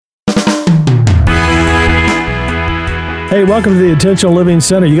Hey, welcome to the Intentional Living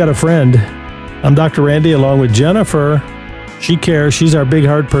Center. You got a friend. I'm Dr. Randy along with Jennifer. She cares. She's our big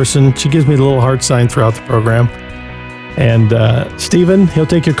heart person. She gives me the little heart sign throughout the program. And Stephen, he'll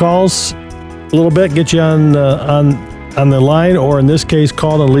take your calls a little bit, get you on the line, or in this case,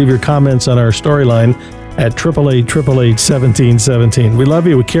 call and leave your comments on our story line at 888-888-1717. We love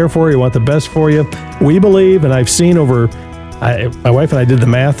you. We care for you. We want the best for you. We believe, and I've seen my wife and I did the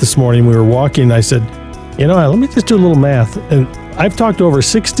math this morning. We were walking, and I said, let me just do a little math. And I've talked to over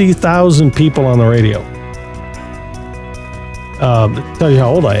 60,000 people on the radio. Tell you how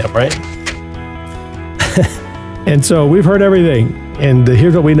old I am, right? And so we've heard everything. And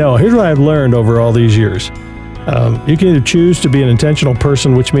here's what we know. Here's what I've learned over all these years. You can either choose to be an intentional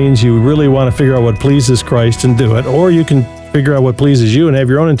person, which means you really want to figure out what pleases Christ and do it, or you can figure out what pleases you and have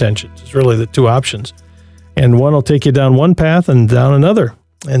your own intentions. It's really the two options. And one will take you down one path and down another.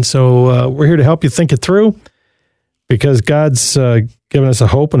 And so we're here to help you think it through, because God's given us a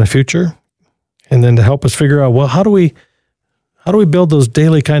hope and a future, and then to help us figure out, well, how do we build those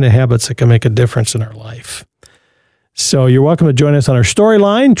daily kind of habits that can make a difference in our life? So you're welcome to join us on our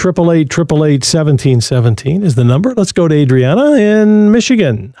storyline. 888-888-1717 is the number. Let's go to Adriana in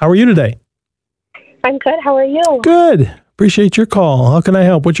Michigan. How are you today? I'm good. How are you? Good. Appreciate your call. How can I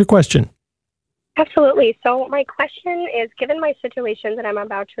help? What's your question? Absolutely. So my question is, given my situation that I'm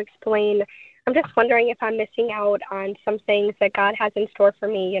about to explain, I'm just wondering if I'm missing out on some things that God has in store for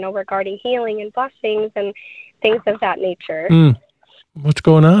me, regarding healing and blessings and things of that nature. What's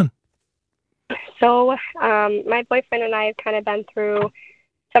going on? So my boyfriend and I have kind of been through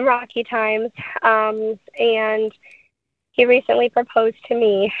some rocky times, and he recently proposed to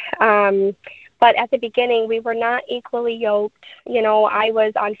me. But at the beginning, we were not equally yoked. I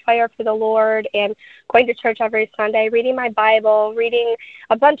was on fire for the Lord and going to church every Sunday, reading my Bible, reading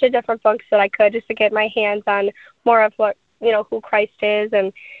a bunch of different books that I could just to get my hands on more of what, who Christ is.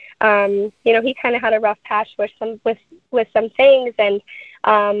 And, he kind of had a rough patch with some things, and,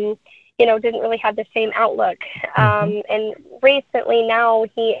 didn't really have the same outlook. And recently now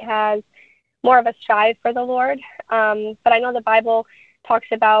he has more of a strive for the Lord. But I know the Bible talks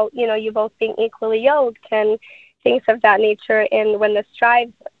about, you both being equally yoked and things of that nature. And when the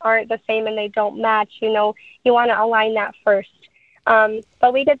strives aren't the same and they don't match, you want to align that first.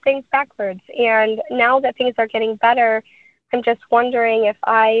 But we did things backwards. And now that things are getting better, I'm just wondering if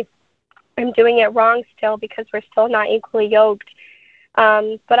I am doing it wrong still, because we're still not equally yoked.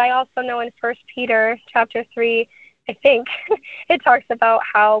 But I also know in 1 Peter chapter 3, I think it talks about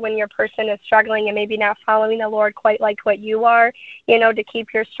how when your person is struggling and maybe not following the Lord quite like what you are, to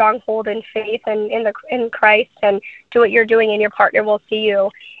keep your stronghold in faith and in Christ, and do what you're doing, and your partner will see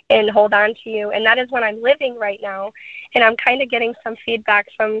you and hold on to you. And that is what I'm living right now. And I'm kind of getting some feedback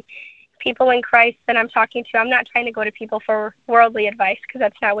from people in Christ that I'm talking to. I'm not trying to go to people for worldly advice, because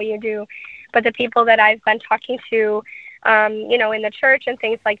that's not what you do. But the people that I've been talking to, in the church and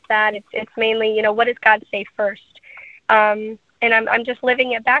things like that, it's mainly, what does God say first? And I'm just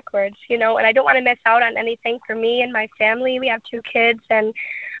living it backwards, and I don't want to miss out on anything for me and my family. We have 2 kids, and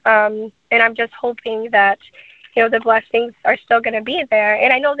I'm just hoping that, the blessings are still going to be there.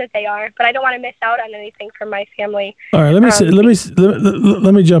 And I know that they are, but I don't want to miss out on anything for my family. All right, let me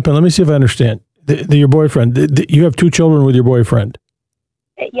jump in. Let me see if I understand. Your boyfriend, you have 2 children with your boyfriend?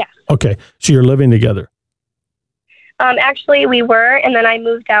 Yes. Okay, so you're living together. Actually, we were, and then I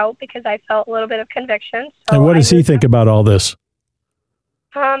moved out because I felt a little bit of conviction. So and what does he think about all this?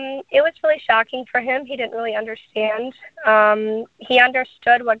 It was really shocking for him. He didn't really understand. He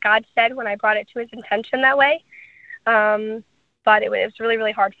understood what God said when I brought it to his attention that way, but it was really,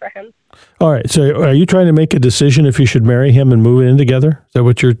 really hard for him. All right. So are you trying to make a decision if you should marry him and move in together?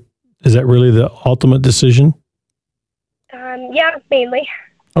 Is that really the ultimate decision? Yeah, mainly.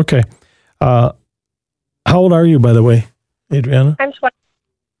 Okay. How old are you, by the way, Adriana? I'm 20.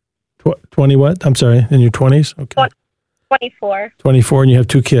 20 what? I'm sorry, in your 20s? Okay. 24. 24, and you have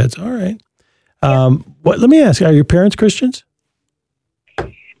 2 kids. All right. Yeah. Let me ask, are your parents Christians?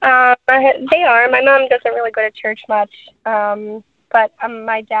 They are. My mom doesn't really go to church much, but on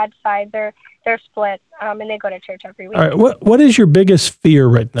my dad's side, they're split, and they go to church every week. All right. What is your biggest fear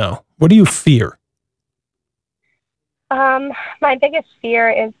right now? What do you fear? My biggest fear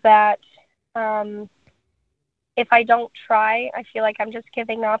is that if I don't try, I feel like I'm just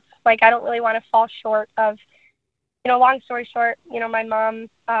giving up. Like, I don't really want to fall short of, long story short, my mom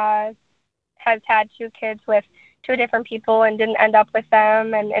has had 2 kids with 2 different people and didn't end up with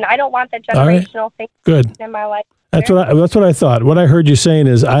them. And I don't want that generational thing in my life. That's what I thought. What I heard you saying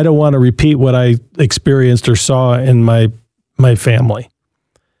is, I don't want to repeat what I experienced or saw in my family.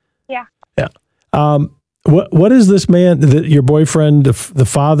 Yeah. Yeah. What is this man, your boyfriend, the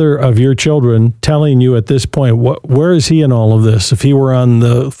father of your children, telling you at this point? Where is he in all of this? If he were on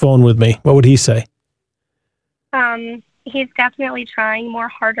the phone with me, what would he say? He's definitely trying more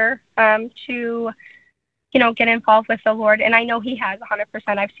harder to, get involved with the Lord. And I know he has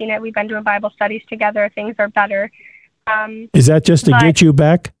 100%. I've seen it. We've been doing Bible studies together. Things are better. Is that just to get you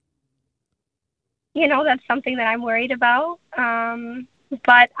back? That's something that I'm worried about.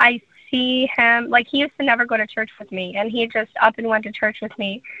 But I see him, like, he used to never go to church with me, and he just up and went to church with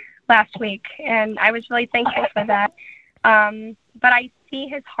me last week. And I was really thankful for that. But I see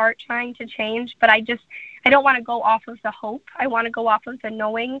his heart trying to change, but I don't want to go off of the hope. I want to go off of the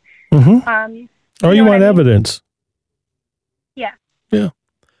knowing. Mm-hmm. You want evidence? Yeah. Yeah.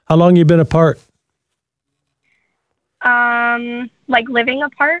 How long you been apart? Like living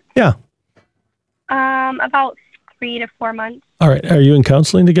apart? Yeah. About 3 to 4 months. All right. Are you in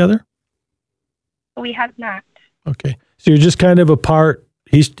counseling together? We have not. Okay. So you're just kind of apart.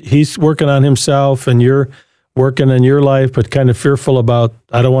 He's working on himself, and you're working in your life, but kind of fearful about,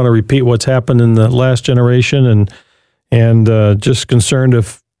 I don't want to repeat what's happened in the last generation, and just concerned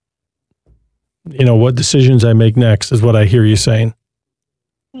if, what decisions I make next is what I hear you saying.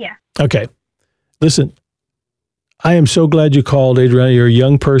 Yeah. Okay. Listen, I am so glad you called, Adriana. You're a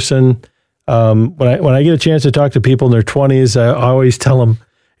young person. When I get a chance to talk to people in their 20s, I always tell them,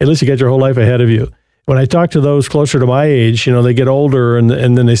 hey, listen, you got your whole life ahead of you. When I talk to those closer to my age, they get older and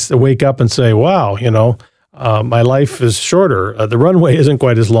then they wake up and say, wow, my life is shorter. The runway isn't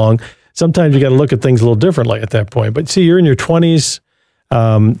quite as long. Sometimes you got to look at things a little differently at that point. But see, you're in your 20s.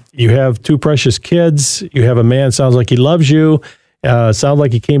 You have 2 precious kids. You have a man, sounds like he loves you. Sounds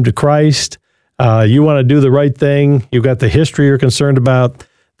like he came to Christ. You want to do the right thing. You've got the history you're concerned about.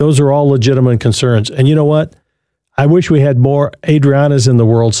 Those are all legitimate concerns. And you know what? I wish we had more Adrianas in the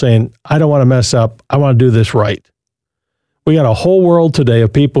world saying, I don't want to mess up. I want to do this right. We got a whole world today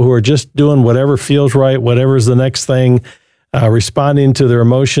of people who are just doing whatever feels right, whatever's the next thing, responding to their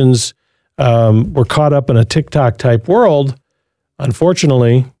emotions. We're caught up in a TikTok type world,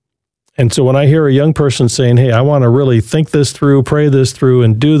 unfortunately. And so when I hear a young person saying, hey, I want to really think this through, pray this through,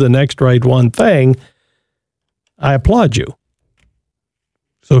 and do the next right one thing, I applaud you.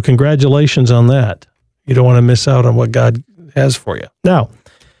 So congratulations on that. You don't want to miss out on what God has for you. Now,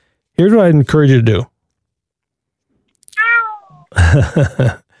 here's what I'd encourage you to do.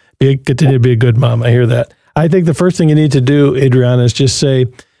 Continue to be a good mom. I hear that. I think the first thing you need to do, Adriana, is just say,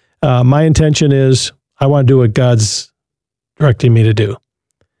 my intention is I want to do what God's directing me to do.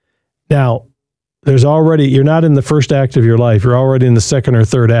 Now, you're not in the first act of your life. You're already in the second or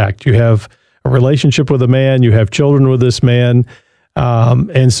third act. You have a relationship with a man. You have children with this man.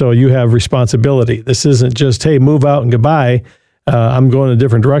 And so you have responsibility. This isn't just, hey, move out and goodbye. I'm going a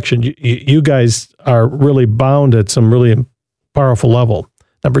different direction. You guys are really bound at some really powerful level.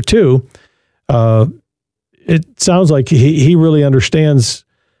 Number 2, it sounds like he really understands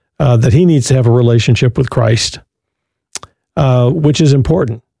that he needs to have a relationship with Christ, which is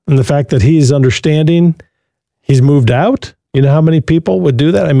important. And the fact that he's understanding, he's moved out. You know how many people would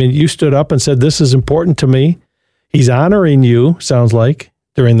do that? I mean, you stood up and said, this is important to me. He's honoring you, sounds like,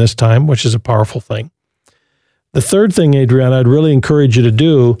 during this time, which is a powerful thing. The third thing, Adriana, I'd really encourage you to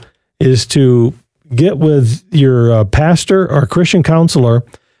do is to get with your pastor or Christian counselor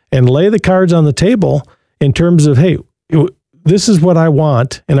and lay the cards on the table in terms of, hey, this is what I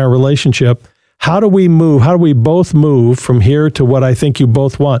want in our relationship. How do we move? How do we both move from here to what I think you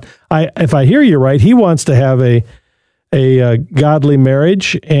both want? If I hear you right, he wants to have a godly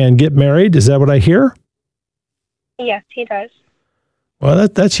marriage and get married. Is that what I hear? Yes, he does. Well,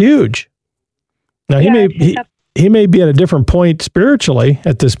 that's huge. Now, he may be at a different point spiritually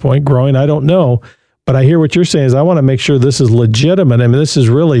at this point, growing. I don't know. But I hear what you're saying is I want to make sure this is legitimate. I mean, this is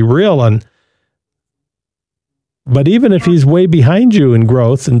really real. But even if he's way behind you in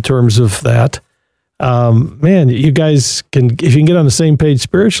growth in terms of that, man, you guys can, if you can get on the same page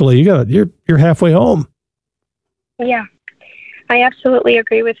spiritually, you're halfway home. Yeah, I absolutely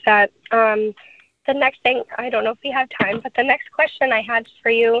agree with that. The next thing, I don't know if we have time, but the next question I had for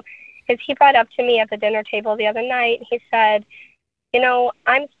you is he brought up to me at the dinner table the other night, he said,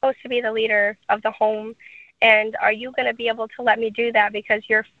 I'm supposed to be the leader of the home, and are you going to be able to let me do that because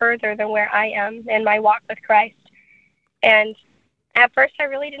you're further than where I am in my walk with Christ? And at first I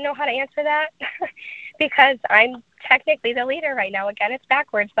really didn't know how to answer that because I'm technically the leader right now. Again, it's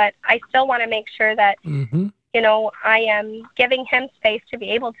backwards, but I still want to make sure that, I am giving him space to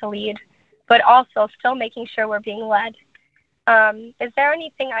be able to lead, but also still making sure we're being led. Is there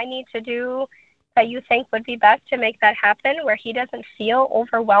anything I need to do that you think would be best to make that happen where he doesn't feel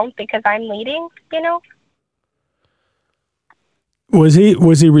overwhelmed because I'm leading, Was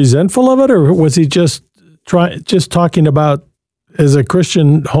he resentful of it, or was he just talking about, as a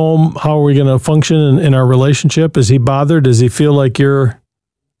Christian home, how are we going to function in our relationship? Is he bothered? Does he feel like you're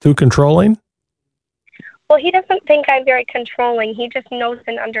too controlling? Well, he doesn't think I'm very controlling. He just knows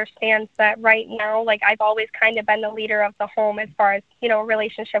and understands that right now, like, I've always kind of been the leader of the home as far as,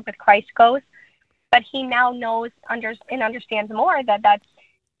 relationship with Christ goes. But he now knows and understands more that that's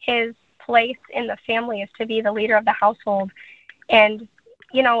his place in the family, is to be the leader of the household. And,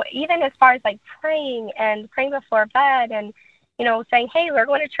 even as far as like praying before bed and, saying, hey, we're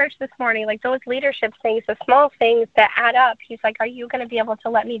going to church this morning, like those leadership things, the small things that add up. He's like, are you going to be able to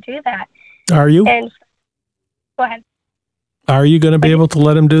let me do that? Are you? And go ahead. Are you going to be able to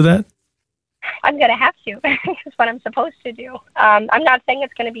let him do that? I'm going to have to. It's what I'm supposed to do. I'm not saying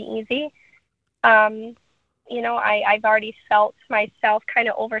it's going to be easy. I've already felt myself kind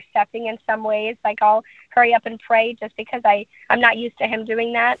of overstepping in some ways. Like, I'll hurry up and pray just because I'm not used to him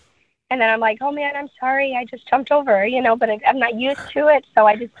doing that. And then I'm like, oh man, I'm sorry, I just jumped over, but I'm not used to it, so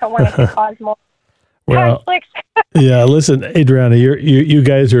I just don't want it to cause more conflicts. Yeah, listen, Adriana, you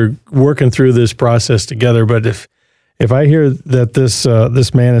guys are working through this process together, but if I hear that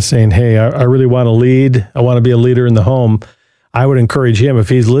this man is saying, hey, I really want to lead, I want to be a leader in the home, I would encourage him, if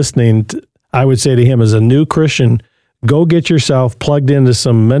he's listening, I would say to him, as a new Christian, go get yourself plugged into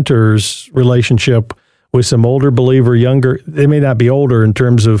some mentors relationship with some older believer, younger. They may not be older in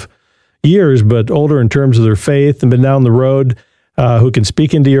terms of years, but older in terms of their faith and been down the road, who can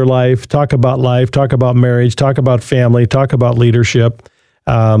speak into your life, talk about marriage, talk about family, talk about leadership.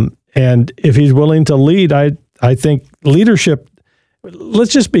 And if he's willing to lead, I think leadership,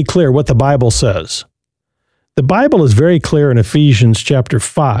 let's just be clear what the Bible says. The Bible is very clear in Ephesians chapter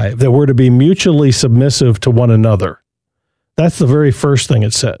 5 that we're to be mutually submissive to one another. That's the very first thing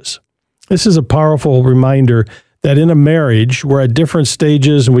it says. This is a powerful reminder that in a marriage, we're at different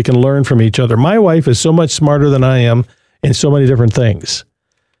stages and we can learn from each other. My wife is so much smarter than I am in so many different things.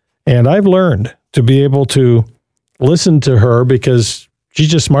 And I've learned to be able to listen to her because she's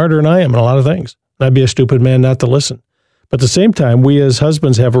just smarter than I am in a lot of things. I'd be a stupid man not to listen. But at the same time, we as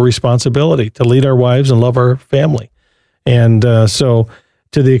husbands have a responsibility to lead our wives and love our family. And so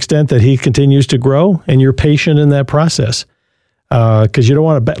to the extent that he continues to grow and you're patient in that process, because you don't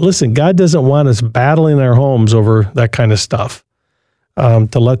want to, listen, God doesn't want us battling our homes over that kind of stuff,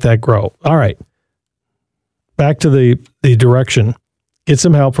 to let that grow. All right. Back to the direction. Get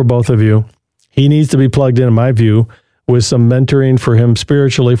some help for both of you. He needs to be plugged in my view, with some mentoring for him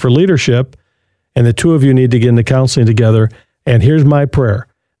spiritually for leadership. And the two of you need to get into counseling together. And here's my prayer,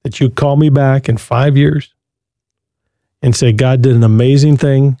 that you call me back in 5 years and say, God did an amazing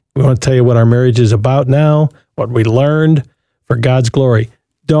thing. We want to tell you what our marriage is about now, what we learned, for God's glory.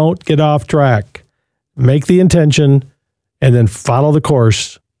 Don't get off track. Make the intention and then follow the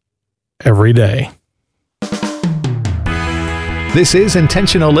course every day. This is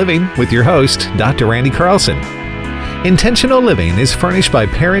Intentional Living with your host, Dr. Randy Carlson. Intentional Living is furnished by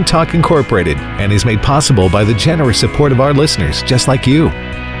Parent Talk Incorporated and is made possible by the generous support of our listeners just like you.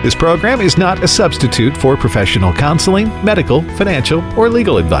 This program is not a substitute for professional counseling, medical, financial, or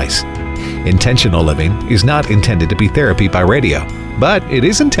legal advice. Intentional Living is not intended to be therapy by radio, but it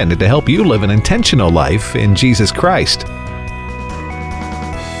is intended to help you live an intentional life in Jesus Christ.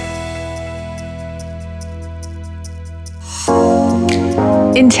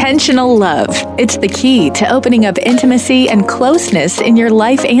 Intentional love. It's the key to opening up intimacy and closeness in your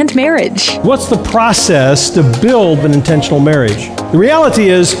life and marriage. What's the process to build an intentional marriage? The reality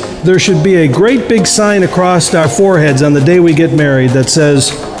is there should be a great big sign across our foreheads on the day we get married that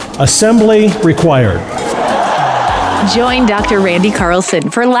says, assembly required. Join Dr. Randy Carlson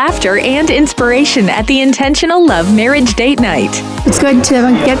for laughter and inspiration at the Intentional Love Marriage Date Night. It's good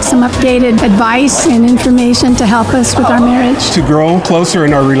to get some updated advice and information to help us with our marriage. To grow closer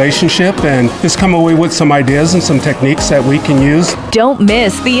in our relationship and just come away with some ideas and some techniques that we can use. Don't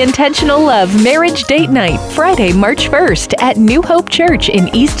miss the Intentional Love Marriage Date Night, Friday, March 1st at New Hope Church in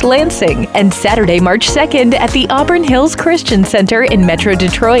East Lansing and Saturday, March 2nd at the Auburn Hills Christian Center in Metro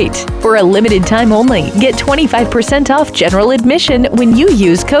Detroit. For a limited time only, get 25% off general admission when you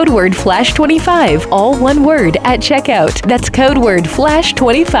use code word FLASH25, all one word, at checkout. That's code word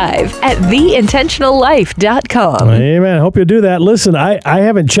FLASH25 at theintentionallife.com. Amen. I hope you do that. Listen, I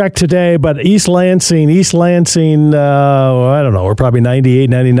haven't checked today, but East Lansing, I don't know, we're probably 98,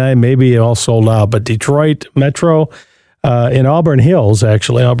 99, maybe all sold out. But Detroit Metro, in Auburn Hills,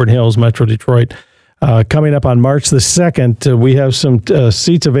 Metro Detroit, coming up on March the 2nd, we have some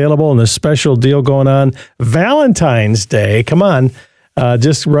seats available and a special deal going on. Valentine's Day, come on,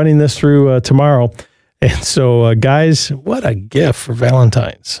 just running this through tomorrow. And so, guys, what a gift for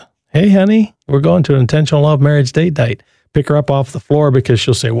Valentine's. Hey, honey, we're going to an intentional love marriage date night. Pick her up off the floor because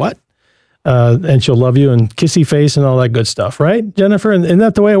she'll say, what? And she'll love you and kissy face and all that good stuff, right, Jennifer? Isn't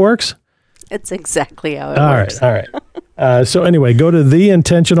that the way it works? It's exactly how it works. All right. So anyway, go to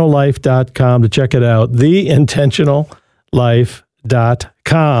theintentionallife.com to check it out.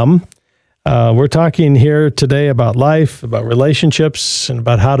 Theintentionallife.com. We're talking here today about life, about relationships, and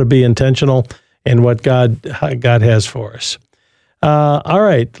about how to be intentional and what God has for us. All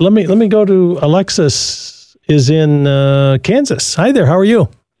right, let me go to Alexis. Is in Kansas. Hi there. How are you?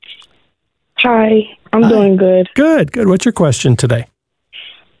 Hi, I'm doing good. Good. What's your question today?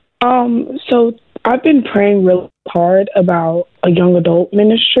 So I've been praying really hard about a young adult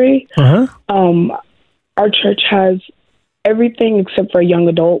ministry. Uh-huh. Our church has everything except for a young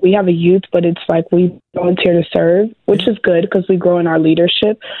adult. We have a youth, but it's like we volunteer to serve, which is good because we grow in our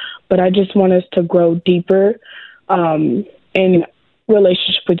leadership. But I just want us to grow deeper in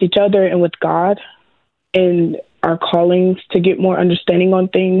relationship with each other and with God, and our callings, to get more understanding on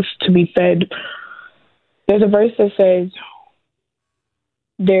things, to be fed. There's a verse that says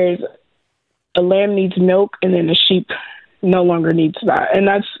there's a lamb needs milk and then a sheep no longer needs that. And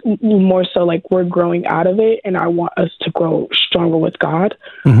that's more so like we're growing out of it, and I want us to grow stronger with God,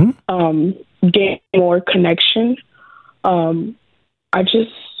 gain more connection. I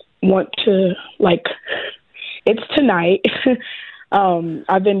just want to, like, it's tonight.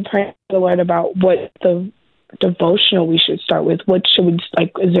 I've been praying to the Lord about what the devotional we should start with. What should we,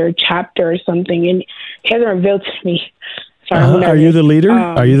 like, is there a chapter or something? And he hasn't revealed to me. Sorry, are you the leader?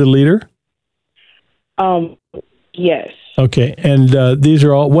 Are you the leader? Yes. Okay. And these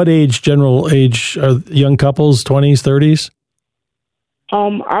are all, what general age are young couples, 20s, 30s?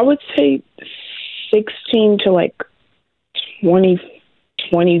 I would say 16 to like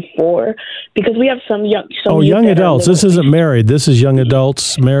 24, because we have some young. Young adults. This isn't married. This is young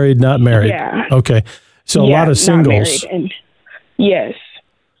adults, married, not married. Yeah. Okay. So a lot of singles. Yes.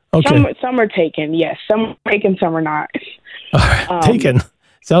 Okay. Some are taken. Yes. Some are taken. Some are not. Taken.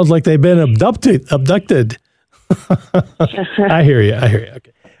 Sounds like they've been abducted. I hear you.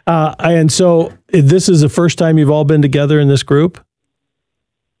 Okay. And so this is the first time you've all been together in this group?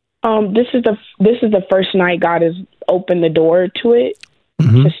 This is the first night God has opened the door to it,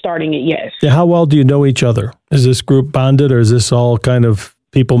 to starting it. Yes. Yeah, how well do you know each other? Is this group bonded, or is this all kind of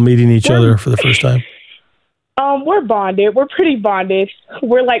people meeting each other for the first time? We're bonded. We're pretty bonded.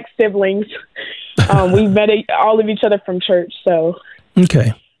 We're like siblings. We've met all of each other from church. So.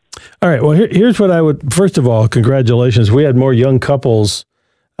 Okay. All right. Well, here's what I would, first of all, congratulations. We had more young couples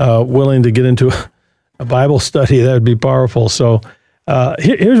willing to get into a Bible study. That would be powerful. So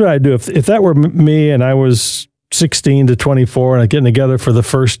here's what I'd do. If that were me and I was 16 to 24 and I'm getting together for the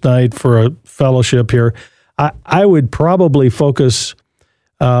first night for a fellowship here, I would probably focus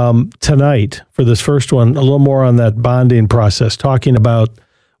tonight for this first one a little more on that bonding process, talking about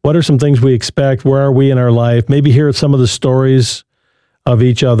what are some things we expect, where are we in our life, maybe hear some of the stories of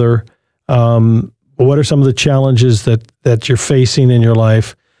each other. What are some of the challenges that you're facing in your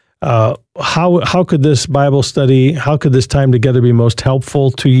life? How could this Bible study, how could this time together be most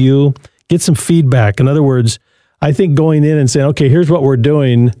helpful to you? Get some feedback. In other words, I think going in and saying, okay, here's what we're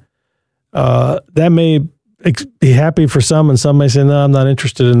doing, that may be happy for some, and some may say, no, I'm not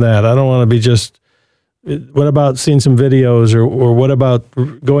interested in that. I don't want to be just, what about seeing some videos, or what about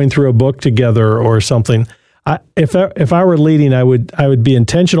going through a book together or something? If I were leading, I would be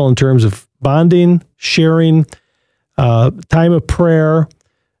intentional in terms of bonding, sharing, time of prayer,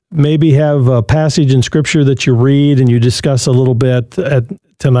 maybe have a passage in Scripture that you read and you discuss a little bit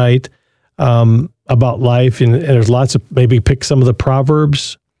tonight about life. And there's lots of, maybe pick some of the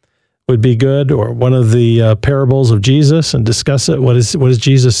Proverbs would be good, or one of the parables of Jesus, and discuss it. What is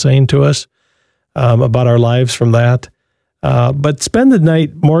Jesus saying to us about our lives from that? But spend the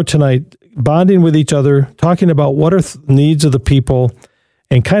night more tonight bonding with each other, talking about what are needs of the people,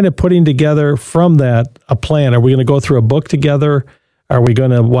 and kind of putting together from that a plan. Are we going to go through a book together? Are we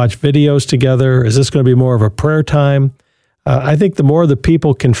going to watch videos together? Is this going to be more of a prayer time? I think the more the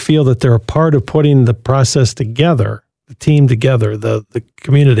people can feel that they're a part of putting the process together, the team together, the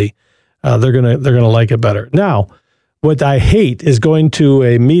community, they're gonna like it better. Now, what I hate is going to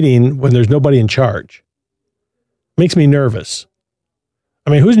a meeting when there's nobody in charge. Makes me nervous.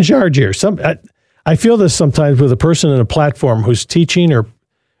 I mean, who's in charge here? I feel this sometimes with a person in a platform who's teaching,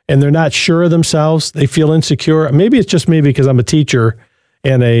 and they're not sure of themselves. They feel insecure. Maybe it's just me because I'm a teacher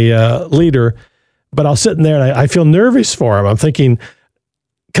and a leader, but I'll sit in there and I feel nervous for them. I'm thinking,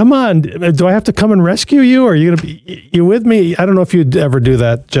 come on, do I have to come and rescue you? Or are you going to be you with me? I don't know if you'd ever do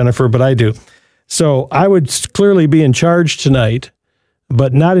that, Jennifer, but I do. So I would clearly be in charge tonight,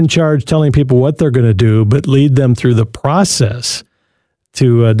 but not in charge telling people what they're going to do, but lead them through the process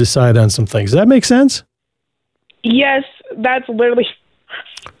to decide on some things. Does that make sense? Yes, that's literally,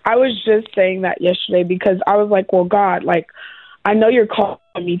 I was just saying that yesterday because I was like, well, God, like, I know you're calling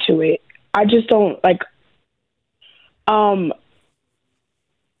me to it. I just don't, like, I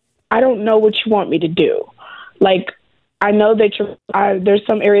don't know what you want me to do. Like, I know that there's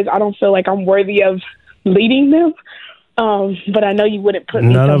some areas I don't feel like I'm worthy of leading them, but I know you wouldn't put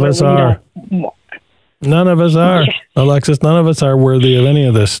me somewhere. None of us are. None of us are, Alexis. None of us are worthy of any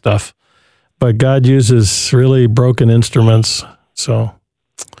of this stuff. But God uses really broken instruments. So,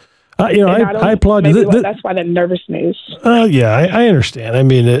 I applaud you. That's why the nervousness. Yeah, I understand. I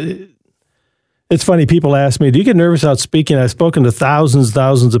mean, it's funny. People ask me, do you get nervous out speaking? I've spoken to thousands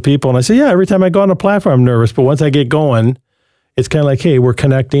of people. And I say, yeah, every time I go on a platform, I'm nervous. But once I get going, it's kind of like, hey, we're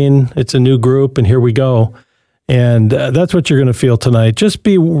connecting. It's a new group, and here we go. And that's what you're going to feel tonight. Just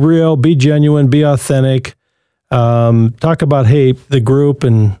be real, be genuine, be authentic. Talk about, hey, the group.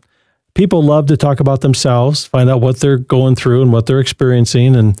 And people love to talk about themselves, find out what they're going through and what they're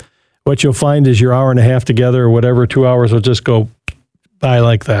experiencing. And what you'll find is your hour and a half together or whatever, 2 hours will just go by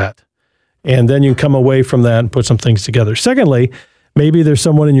like that. And then you can come away from that and put some things together. Secondly, maybe there's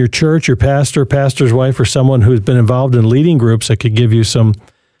someone in your church, your pastor, pastor's wife, or someone who's been involved in leading groups that could give you some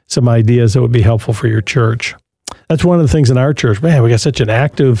ideas that would be helpful for your church. That's one of the things in our church. Man, we got such an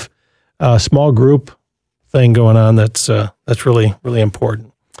active small group thing going on. That's really, really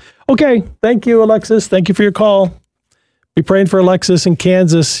important. Okay. Thank you, Alexis. Thank you for your call. Be praying for Alexis in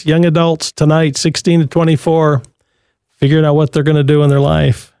Kansas, young adults tonight, 16 to 24, figuring out what they're going to do in their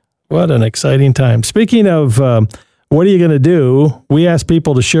life. What an exciting time. Speaking of what are you going to do, we ask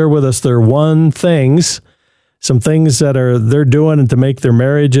people to share with us their one things, some things that they're doing and to make their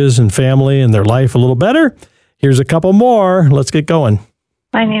marriages and family and their life a little better. Here's a couple more. Let's get going.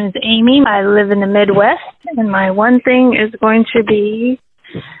 My name is Amy. I live in the Midwest, and my one thing is going to be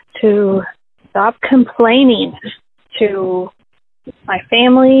to stop complaining to my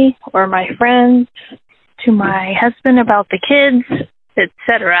family or my friends, to my husband about the kids,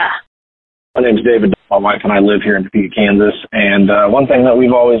 etc. My name's David. My wife and I live here in Topeka, Kansas, and one thing that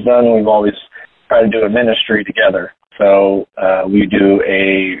we've always done, we've always tried to do a ministry together. So we do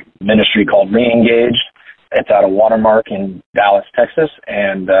a ministry called Reengaged. It's out of Watermark in Dallas, Texas,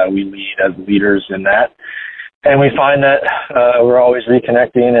 and we lead as leaders in that. And we find that we're always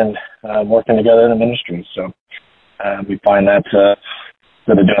reconnecting and working together in the ministry. So we find that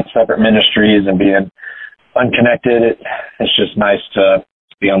instead of doing separate ministries and being unconnected, it's just nice to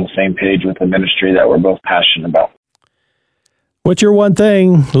be on the same page with the ministry that we're both passionate about. What's your one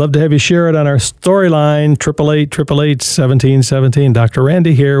thing? Love to have you share it on our storyline, 888-888-1717. Dr.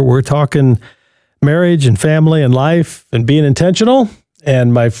 Randy here. We're talking marriage and family and life and being intentional.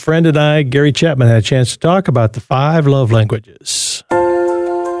 And my friend and I, Gary Chapman, had a chance to talk about the 5 love languages.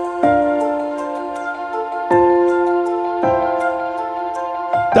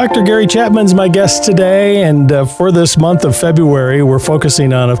 Dr. Gary Chapman's my guest today, and for this month of February, we're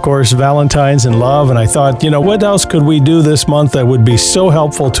focusing on, of course, Valentine's and love. And I thought, what else could we do this month that would be so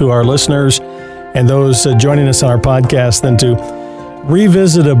helpful to our listeners and those joining us on our podcast than to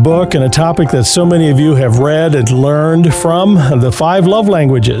revisit a book and a topic that so many of you have read and learned from, the 5 love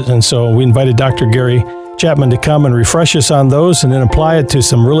languages. And so we invited Dr. Gary Chapman to come and refresh us on those and then apply it to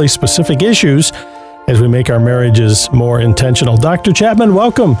some really specific issues as we make our marriages more intentional. Dr. Chapman,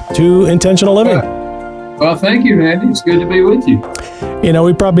 welcome to Intentional Living. Well, thank you, Randy. It's good to be with you.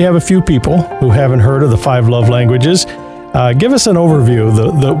 We probably have a few people who haven't heard of the 5 love languages. Give us an overview,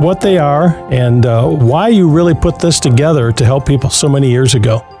 the what they are and why you really put this together to help people so many years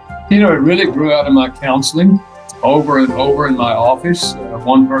ago. It really grew out of my counseling over and over in my office.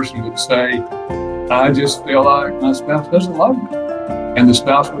 One person would say, I just feel like my spouse doesn't love me. And the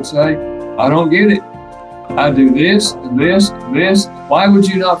spouse would say, I don't get it. I do this and this and this. Why would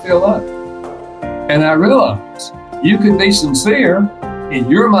you not feel loved? And I realized you could be sincere in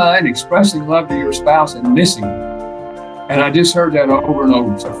your mind expressing love to your spouse and missing it. And I just heard that over and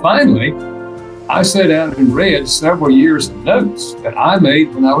over. So finally, I sat down and read several years of notes that I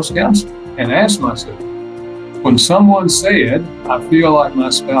made when I was counseling and asked myself, when someone said, I feel like my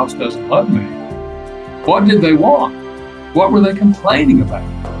spouse doesn't love me, what did they want? What were they complaining about?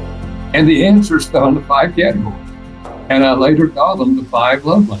 And the answers fell into 5 categories. And I later called them the 5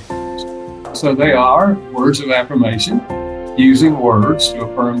 love languages. So they are words of affirmation, using words to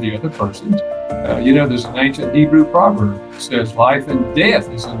affirm the other person. There's an ancient Hebrew proverb that says life and death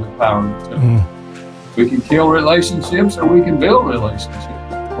is in the power of the tongue. We can kill relationships or we can build relationships.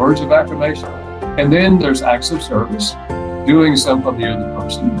 Words of affirmation. And then there's acts of service, doing something for the other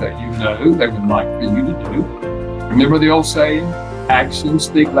person that you know they would like for you to do. Remember the old saying, actions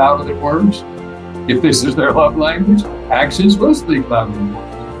speak louder than words? If this is their love language, actions will speak louder than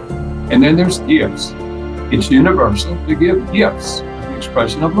words. And then there's gifts. It's universal to give gifts, an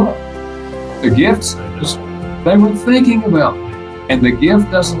expression of love. The gift says, they were thinking about me. And the gift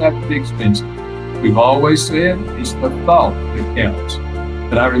doesn't have to be expensive. We've always said it's the thought that counts.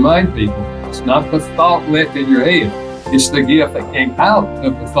 But I remind people, it's not the thought left in your head. It's the gift that came out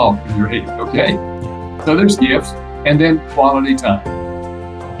of the thought in your head, okay? So there's gifts, and then quality time.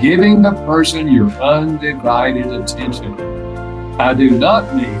 Giving the person your undivided attention. I do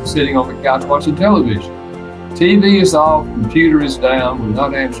not mean sitting on the couch watching television. TV is off, computer is down, we're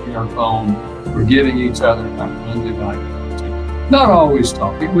not answering our phone, we're giving each other our undivided attention. Not always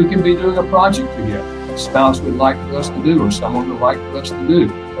talking, we can be doing a project together. A spouse would like for us to do, or someone would like for us to do.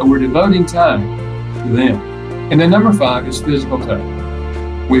 And we're devoting time to them. And then number 5 is physical touch.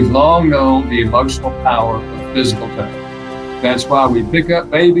 We've long known the emotional power of physical touch. That's why we pick up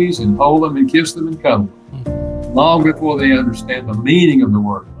babies and hold them and kiss them and cuddle them. Long before they understand the meaning of the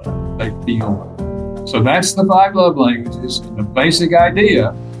word love, they feel love. So that's the 5 love languages. And the basic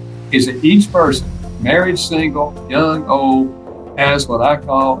idea is that each person, married, single, young, old, has what I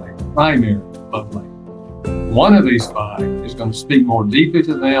call a primary love language. One of these 5 is going to speak more deeply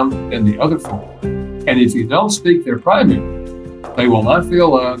to them than the other 4. And if you don't speak their primary, they will not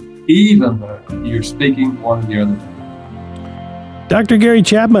feel loved, even though you're speaking one of the other. Dr. Gary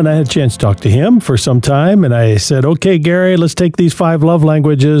Chapman, I had a chance to talk to him for some time, and I said, okay, Gary, let's take these 5 love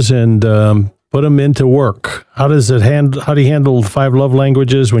languages and put them into work. How do you handle 5 love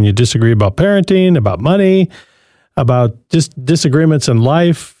languages when you disagree about parenting, about money, about just disagreements in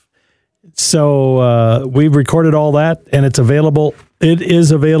life? So we've recorded all that, and it's available. It is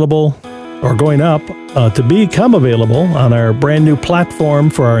available, or going up, to become available on our brand new platform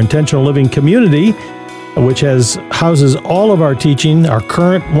for our Intentional Living community, which houses all of our teaching, our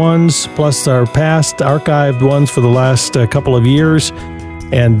current ones, plus our past archived ones for the last couple of years.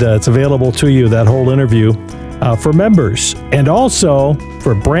 And it's available to you, that whole interview, for members. And also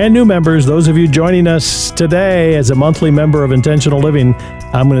for brand new members, those of you joining us today as a monthly member of Intentional Living,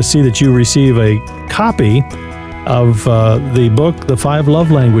 I'm going to see that you receive a copy of the book, The 5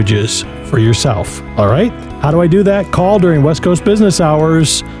 Love Languages, for yourself. All right? How do I do that? Call during West Coast business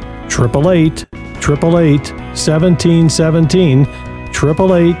hours, 888-1717,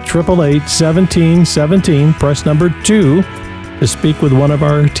 888-1717, press number 2 to speak with one of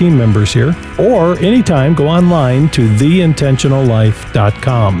our team members here. Or anytime, go online to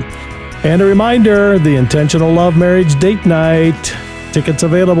theintentionallife.com. And a reminder, the Intentional Love Marriage Date Night, tickets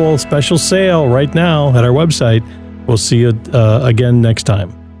available, special sale right now at our website. We'll see you again next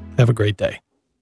time. Have a great day.